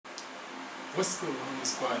What's good, homie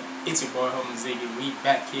squad? It's your boy, homie Ziggy. We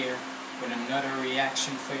back here with another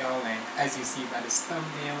reaction for y'all, and as you see by this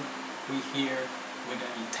thumbnail, we here with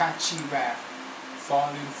an Itachi rap,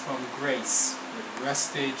 "Falling from Grace" with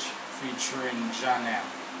Rustage featuring Johnald.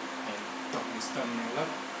 And throw this thumbnail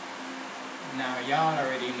up. Now y'all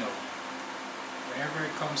already know, whenever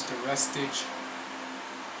it comes to Rustage,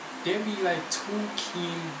 there be like two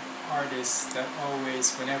key artists that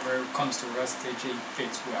always, whenever it comes to Rustage, it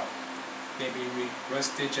fits well. Maybe with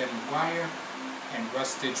Rustage and McGuire and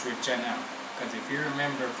Rustage with Johnald. Because if you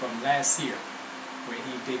remember from last year, where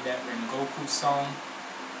he did that Rengoku song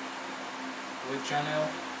with Johnald,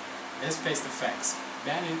 let's face the facts.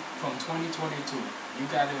 That is from 2022. You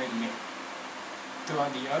gotta admit,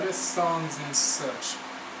 throughout the other songs and such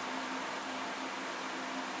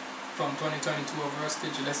from 2022 of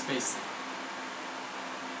Rustage, let's face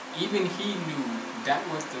it, even he knew that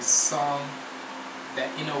was the song that,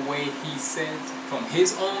 in a way, he said from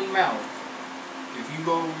his own mouth. If you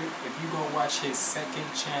go watch his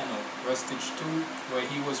second channel, Rustage 2, where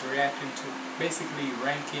he was reacting to, basically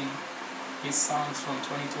ranking his songs from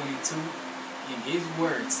 2022, in his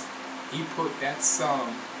words, he put that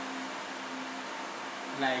song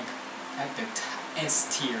like at the S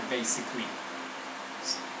tier, basically,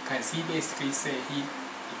 because he basically said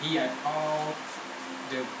he had all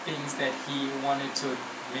the things that he wanted to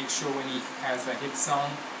make sure when he has a hit song,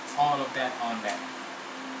 all of that on that.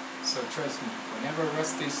 So trust me, whenever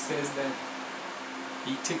Rustage says that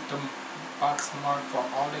he ticked the box mark for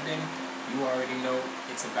all of them, you already know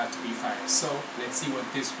it's about to be fire. So let's see what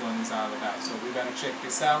this one is all about. So we gotta check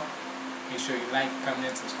this out. Make sure you like, comment,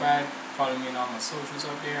 and subscribe. Follow me on all my socials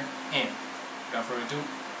up there. And without further ado,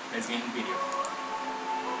 let's get in the video.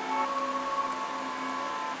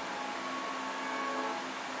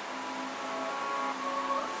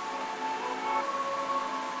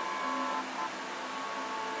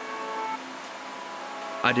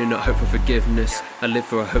 I do not hope for forgiveness. I live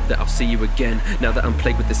for a hope that I'll see you again. Now that I'm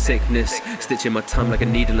plagued with the sickness, stitching my time like a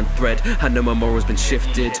needle and thread. I know my moral's been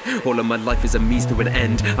shifted. All of my life is a means to an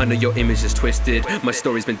end. I know your image is twisted. My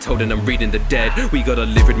story's been told and I'm reading the dead. We gotta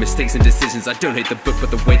live with mistakes and decisions. I don't hate the book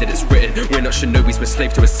but the way that it's written. We're not shinobis, we're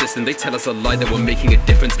slaves to a system. They tell us a lie that we're making a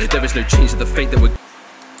difference. There is no change to the fate that we're...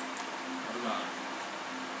 Hold on.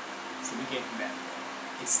 So we get that.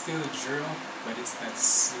 It's still a drill, but it's that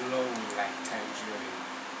slow like type drilling,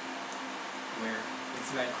 where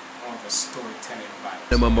it's like more of a storytelling vibe.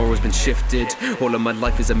 I know my moral's been shifted. All of my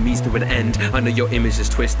life is a means to an end. I know your image is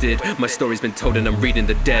twisted. My story's been told and I'm reading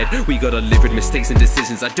the dead. We gotta live with mistakes and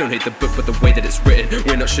decisions. I don't hate the book but the way that it's written.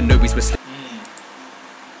 We're not shinobis, we're I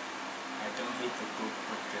don't hate the book,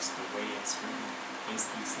 but just the way it's written.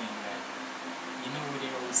 Basically saying that, you know what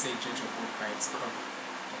they always say, judge a book by its cover.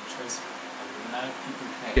 And trust me, a lot of people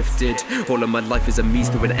have shifted. All of my life is a means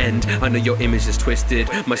to an end. I know your image is twisted.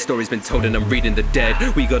 My story's been told and I'm reading the dead.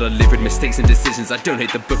 We gotta live with mistakes and decisions. I don't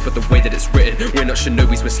hate the book but the way that it's written. We're not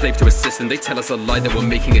shinobis, we're slaves to a system. They tell us a lie that we're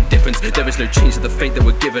making a difference. There is no change to the fate that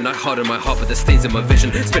we're given. I harden my heart but the stains in my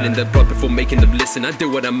vision. Spilling their blood before making them listen. I do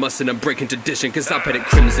what I must and I'm breaking tradition. Cause I've had it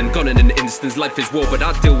crimson, gone in an instance. Life is war but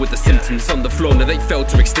I deal with the symptoms. On the floor now they fell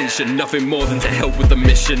to extinction. Nothing more than to help with the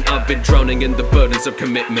mission. I've been drowning in the burdens of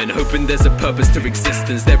commitment, hoping there's a purpose to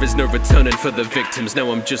existence. There is no returning for the victims.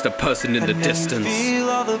 Now I'm just a person in the distance. Feel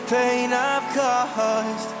all the pain I've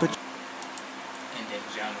caused, but and then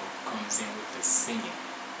Johnald comes in with the singing.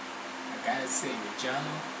 I gotta say, with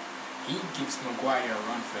Johnald, he gives McGuire a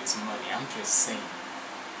run for his money. I'm just saying.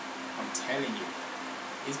 I'm telling you.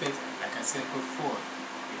 It's basically, like I said before,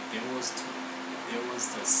 if there was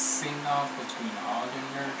the sing-off between all the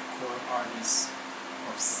nerdcore artists,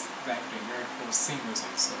 of like the nerdcore singers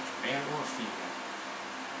and such, male or female,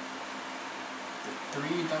 the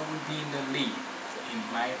three that would be in the lead, in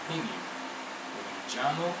my opinion, would be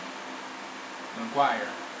Johnald, McGuire,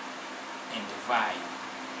 and Divide.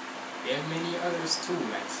 There are many others too,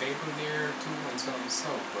 like Fable there too, and so on and so,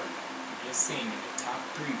 but I'm just saying in the top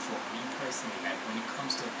three for me personally, like when it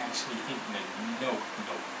comes to actually hitting a note,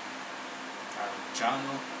 are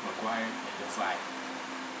Johnald, McGuire, and Divide.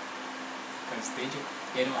 Because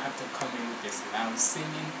they don't have to come in with this loud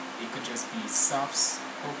singing, it could just be soft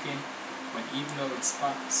spoken, but even though it's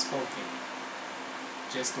spoken,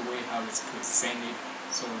 just the way how it's presented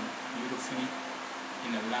so beautifully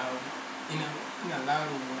in a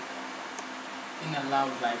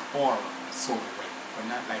loud like aura sort of way. But but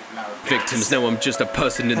not like loud victims. Now I'm just a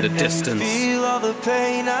person in the distance. You feel all the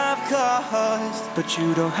pain I've caused, but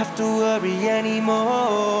you don't have to worry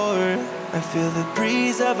anymore. I feel the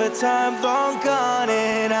breeze of a time long gone,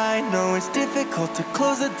 and I know it's difficult to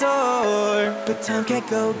close the door, but time can't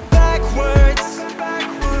go backwards.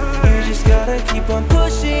 You just gotta keep on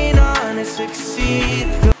pushing on and succeed.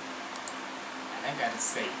 And I gotta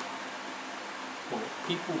say, for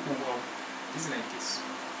people who are, it's like this.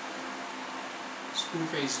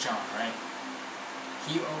 Schoolface John, right?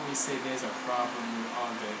 He always said there's a problem with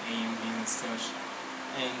all the AMV and such.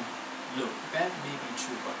 And look, that may be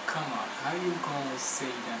true, but come on, how you gonna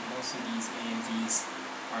say that most of these AMVs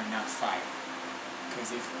are not fire?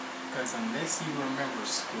 Because unless you remember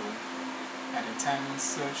school, at a time and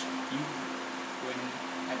such, when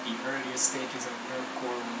at the earlier stages of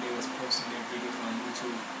nerdcore, when they was posting their videos on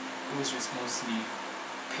YouTube, it was just mostly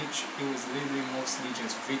it was literally mostly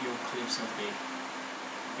just video clips of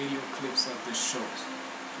the shows.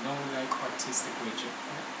 No like artistic way,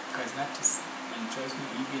 because not to, and trust me,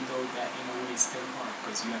 even though that in a way is still hard,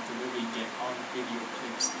 because you have to literally get all the video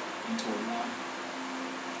clips into one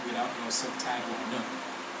without no subtitle or nothing.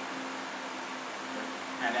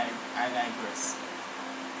 And I digress.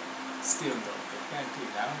 Still though, the fact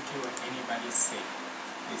is, I don't care what anybody say.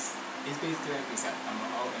 It's basically like this, and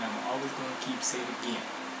I'm always going to keep saying it again.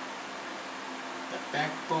 The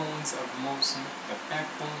backbone of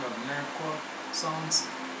nerdcore songs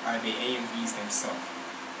are the AMVs themselves.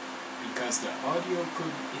 Because the audio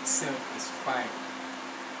code itself is fire.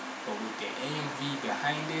 But with the AMV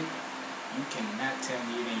behind it, you cannot tell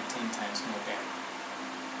me it ain't 10 times more better.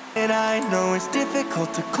 And I know it's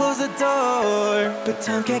difficult to close the door, but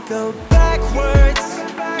time can't go backwards.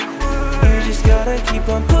 You just gotta keep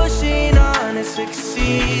on pushing on and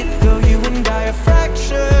succeed. Though you and I are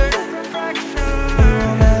fractured, it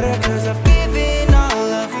won't matter, cause I've given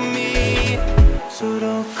all of me. So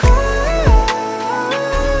don't cry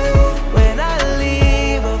when I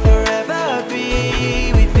leave, I'll forever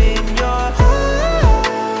be within your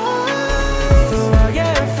heart. Though I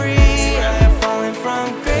am free, I have fallen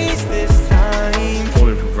from grace this time.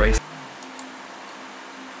 Falling from grace.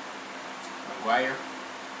 McGuire,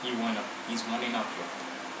 he's wanting up here.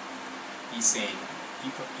 He's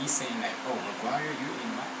saying like, oh, McGuire, you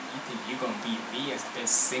think you're gonna beat me as the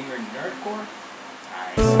best singer in nerdcore?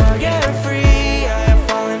 Though I am free, I have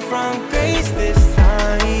fallen from grace this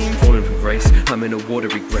time. Falling from grace, I'm in a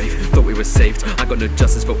watery grave. Thought we were saved, I got no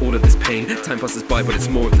justice for all of this pain. Time passes by but it's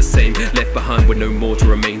more of the same. Left behind with no mortal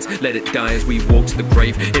remains. Let it die as we walk to the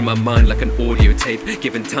grave. In my mind like an audio tape.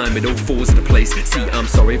 Given time it all falls into place. See, I'm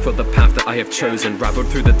sorry for the path that I have chosen. Raveled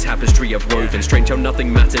through the tapestry I've woven. Strange how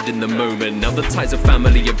nothing mattered in the moment. Now the ties of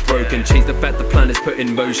family are broken. Change the fact the plan is put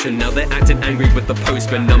in motion. Now they're acting angry with the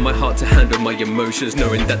postman. Numb my heart to handle my emotions,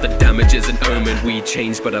 knowing that the damage is an omen. We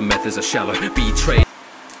changed but our methods are shallow. Betrayed.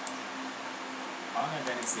 All I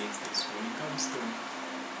gotta say is this: when it comes to,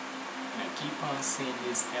 keep on saying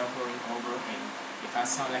this over and over, and if I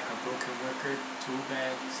sound like a broken record, too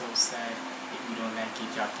bad, so sad. If you don't like it,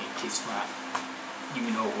 y'all can kiss my, you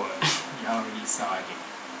know what, you already saw it.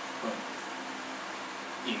 But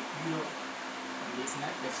if you don't, it's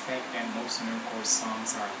not the fact that most nerdcore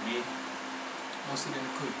songs are mid. Most of them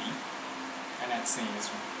could be. I'm not saying this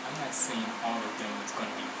one. I'm not saying all of them is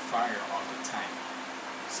gonna be fire all the time.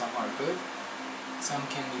 Some are good. Some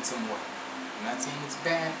can need some work. I'm not saying it's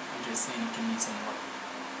bad, I'm just saying it can need some work.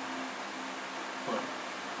 But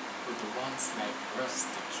with the ones like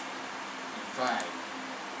Rustage, Vibe,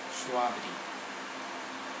 Suavity,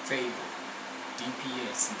 Fable,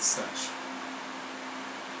 DPS and such,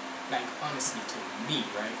 like honestly to me,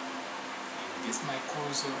 right? And this might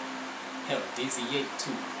cause hell, Dizzy 8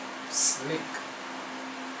 too, Slick.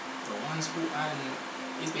 The ones who I know,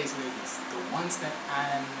 it's basically this, the ones that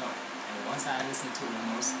I know. And once I listen to the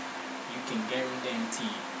most, you can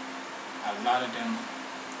guarantee a lot of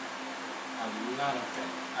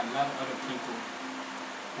other people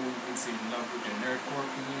who is in love with the nerdcore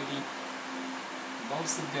community,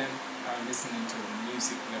 most of them are listening to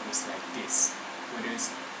music levels like this. Whether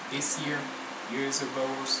it's this year, years ago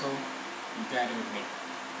or so, you gotta admit,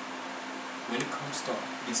 when it comes to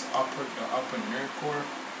this the upper nerdcore,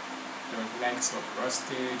 the likes of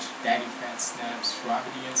Rustage, Daddy Fat Snaps,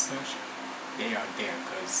 Suavity and such, they are there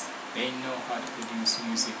because they know how to produce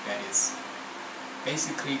music that is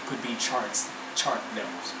basically could be chart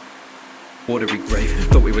levels. watery grave.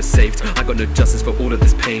 Thought we were saved, I got no justice for all of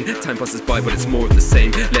this pain. Time passes by but it's more of the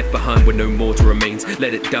same. Left behind with no mortal remains.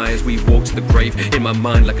 Let it die as we walk to the grave. In my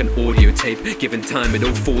mind like an audio tape. Given time it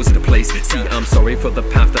all falls into place. See, I'm sorry for the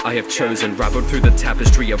path that I have chosen. Raveled through the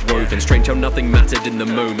tapestry I've woven. Strange how nothing mattered in the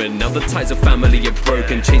moment. Now the ties of family are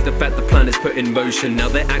broken. Change the fact the plan is put in motion. Now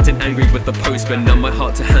they're acting angry with the postman. Numb my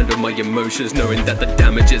heart to handle my emotions, knowing that the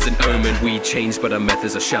damage is an omen. We changed but our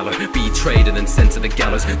methods are shallow. Betrayed and then sent to the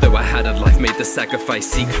gallows. Though I had a life, made the sacrifice.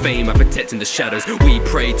 Seek fame, I protect in the shadows. We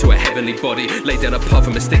pray to a heavenly body. Lay down apart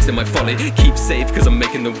from mistakes in my folly. Keep safe cause I'm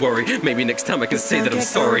making them worry. Maybe next time I can say that I'm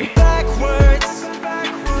sorry. Backwards,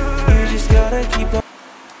 you just gotta keep on.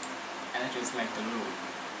 And I just like the little,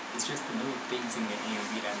 it's just the little things in the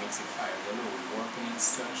AMV that makes it fire. The little warping and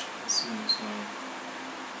such, as soon as when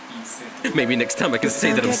he said maybe next time I can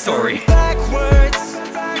say that I'm sorry. Backwards,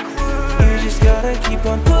 you just gotta keep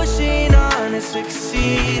on pushing on and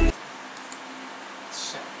succeed.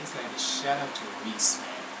 It's like a shout out to Reese, man.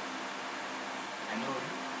 I know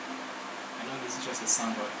this is just a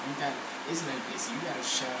song, but it's like this. You gotta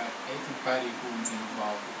shout out everybody who's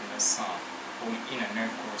involved in a song or in a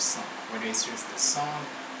nerdcore song, whether it's just the song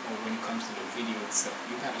or when it comes to the video itself.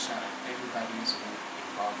 You gotta shout out everybody who's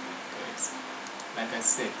involved in it, because, like I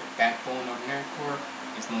said, the backbone of nerdcore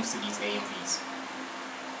is most of these AMVs.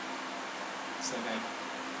 So like,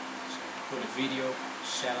 for the video,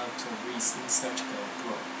 shout out to Reese and such,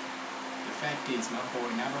 bro. The fact is, my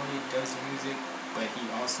boy not only does music, but he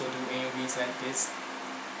also do AMVs like this.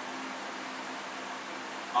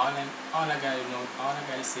 All I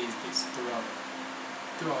gotta say is this: throughout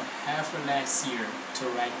half of last year to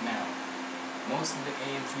right now, most of the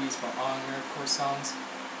AMVs for all nerdcore songs,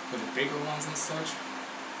 for the bigger ones and such,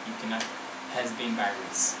 has been by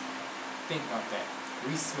Reese. Think about that.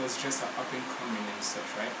 Reese was just an up and coming and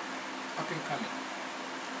such, right? Up and coming.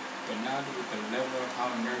 But now with the level of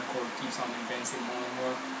how nerdcore keeps on advancing more and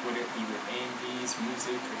more, whether it be with AMVs,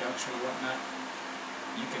 music, production, or whatnot,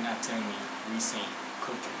 you cannot tell me Reese ain't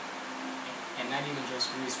cooking. And not even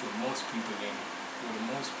just Reese, for most people in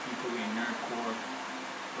nerdcore,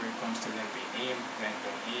 where it comes to like the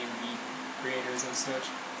AMV creators and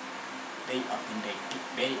such, they up in their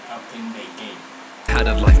game. Had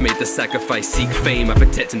a life, made the sacrifice. Seek fame, I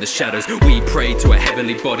protect in the shadows. We pray to a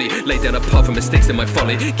heavenly body. Lay down apart from mistakes in my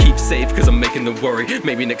folly. Keep safe cause I'm making them worry.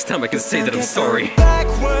 Maybe next time I can say that I'm sorry.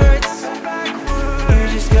 Backwards, you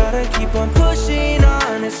just gotta keep on pushing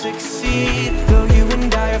on and succeed. Though you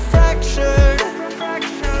and I are fractured,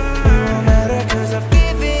 it won't matter cause I've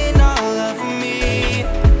given all of me.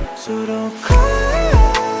 So don't cry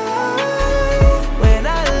when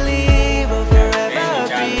I leave or forever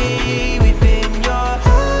be within your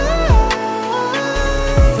heart.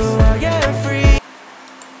 Though I get free.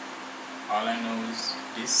 All I know is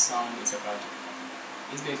this song is about,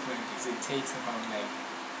 it's basically like this. It takes about like,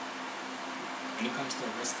 when it comes to a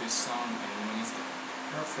RUSTAGE song and when it's the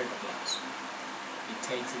perfect ones, it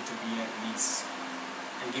takes it to be at least,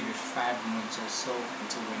 and give it 5 months or so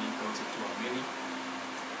until when it goes into a milli.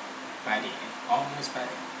 By the end,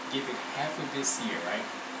 give it half of this year, right?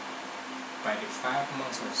 By the 5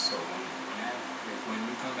 months or so, when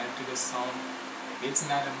we come back to the song, if it's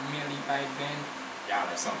not a milli by then, y'all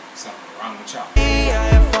are something wrong with y'all. I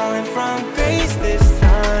have fallen from grace this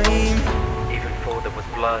time. Even though there was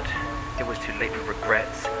blood, it was too late for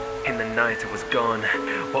regrets. In the night I was gone.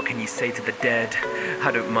 What can you say to the dead?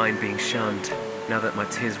 I don't mind being shunned. Now that my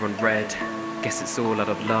tears run red, guess it's all out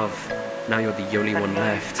of love. Now you're the only one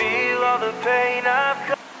left. Feel all the pain I've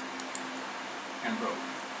got. And bro,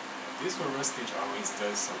 this is what RUSTAGE always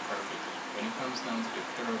does so perfectly. When it comes down to the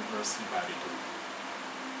third verse he about to do.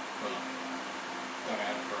 Hold on. Thought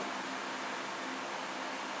I had it, bro.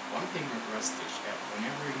 One thing with RUSTAGE, that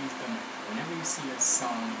whenever you see a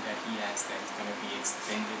song that he has that is gonna be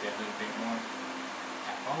extended a little bit more,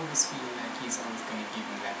 I always feel like he's always gonna give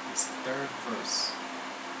you like this third verse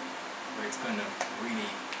where it's gonna really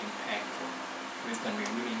be impactful.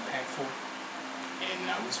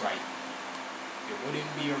 And I was right. It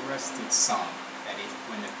wouldn't be a RUSTAGE song that if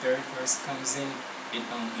when the third verse comes in, it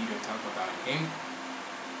don't either talk about him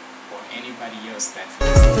or anybody else that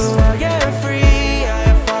So I get free,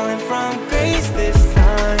 I have fallen from grace this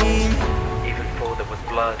time. Even though there was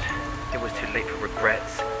blood, it was too late for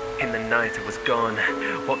regrets. In the night I was gone.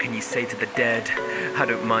 What can you say to the dead? I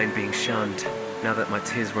don't mind being shunned. Now that my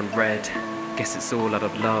tears run red, guess it's all out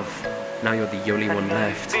of love. Now you're the only one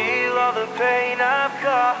left. Feel all the pain I've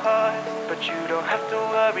caused, but you don't have to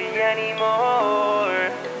worry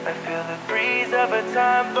anymore. I feel the breeze of a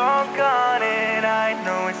time long gone, and I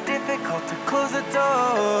know it's difficult to close the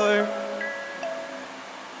door.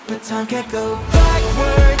 but time can't go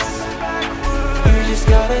backwards. You just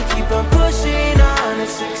gotta keep on pushing on to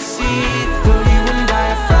succeed. Though you and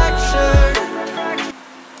I are fractured.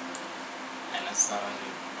 And I saw in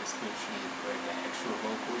the description where the actual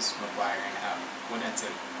vocals McGuire and how what that's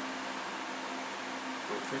a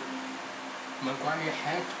Wilfred McGuire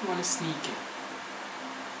had to want to sneak it.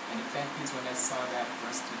 And the fact is, when I saw that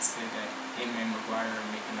Rustage said that him and McGuire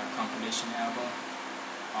are making a compilation album,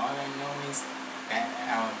 all I know is that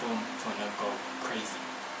album gonna go crazy.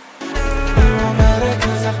 It won't matter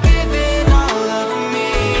 'cause I've given all of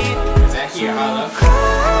me. Is that here, Holla?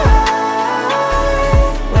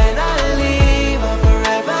 When I leave, I'll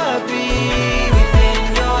forever be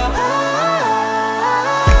within your eyes.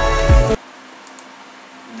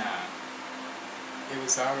 Nah, it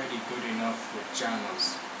was already good enough with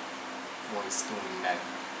Johnald's voice doing that.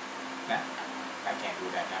 Nah, I can't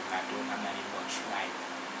do that. I'm not even gonna try.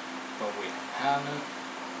 But with Holla,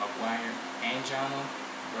 McGuire, and Johnald,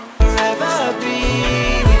 bro, Forever be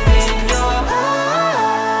within your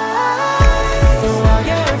eyes. So while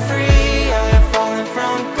you're free, I have fallen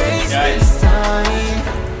from grace this time.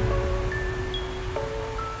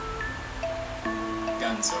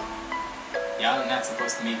 done so. Y'all are not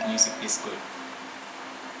supposed to make music this good,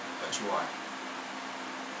 but you are.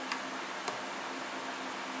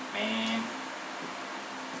 Man,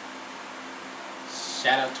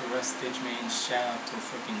 shout out to Rustage, man. Shout out to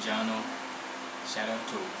freaking Johnald. Shout out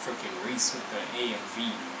to freaking Reese with the A and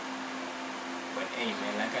V. But hey,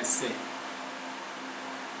 man, like I said,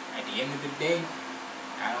 at the end of the day,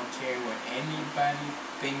 I don't care what anybody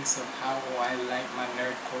thinks of how I like my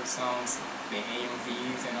nerdcore songs, the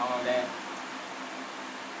AMVs and all that.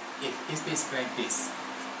 It's basically like this.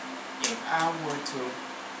 If I'm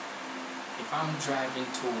driving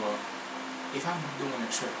to if I'm doing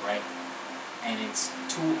a trip, right, and it's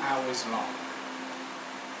 2 hours long,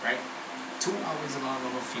 right, 2 hours long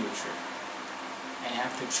of a field trip, and I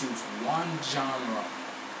have to choose one genre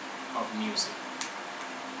of music,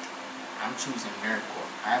 I'm choosing nerdcore.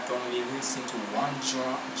 I have to only listen to one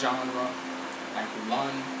genre, like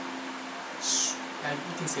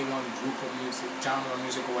you can say one group of music, genre of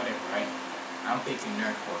music or whatever, right? I'm picking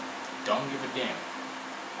nerdcore. Don't give a damn.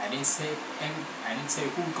 I didn't say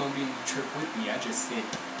who's gonna be in the trip with me. I just said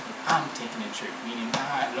I'm taking a trip, meaning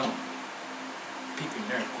I alone. Picking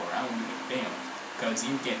nerdcore. I don't give a damn, cause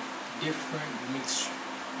you get different mix.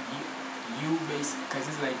 Because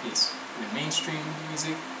it's like this with mainstream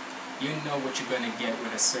music. You know what you're gonna get with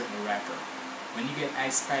a certain rapper. When you get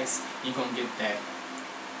Ice Spice, you're gonna get that.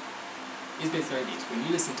 It's basically like this. When you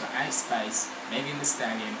listen to Ice Spice, Megan Thee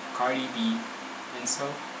Stallion, Cardi B, and so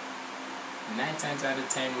 9 times out of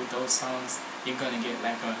 10 with those songs, you're gonna get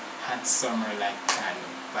like a hot summer like kind of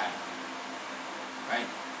vibe, right?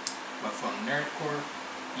 But from nerdcore,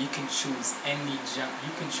 you can choose any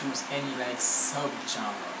like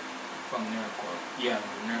sub-genre from nerdcore. You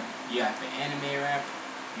have the anime rap,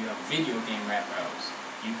 you have video game rap battles,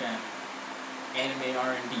 you got anime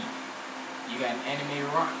R&B, you got anime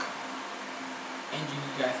rock, and you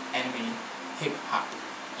got anime hip hop.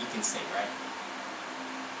 You can say, right?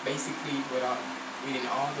 Basically, within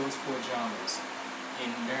all those 4 genres in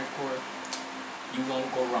nerdcore, you won't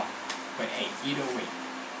go wrong. But hey, either way,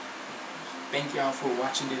 thank y'all for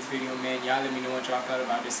watching this video, man. Y'all let me know what y'all thought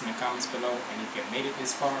about this in the comments below. And if you made it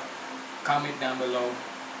this far, comment down below.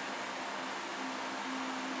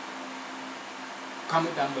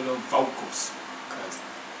 Comment down below vocals, cause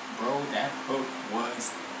bro, that hook was.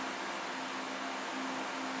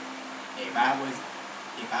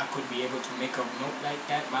 If I could be able to make a note like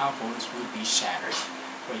that, my voice would be shattered.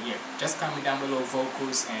 But yeah, just comment down below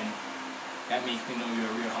vocals, and that makes me know you're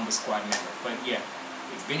a real Humble Squad member. But yeah,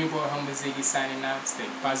 it's been your boy Humble Ziggy signing out. Stay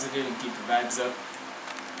positive and keep the vibes up.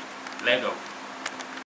 Lego.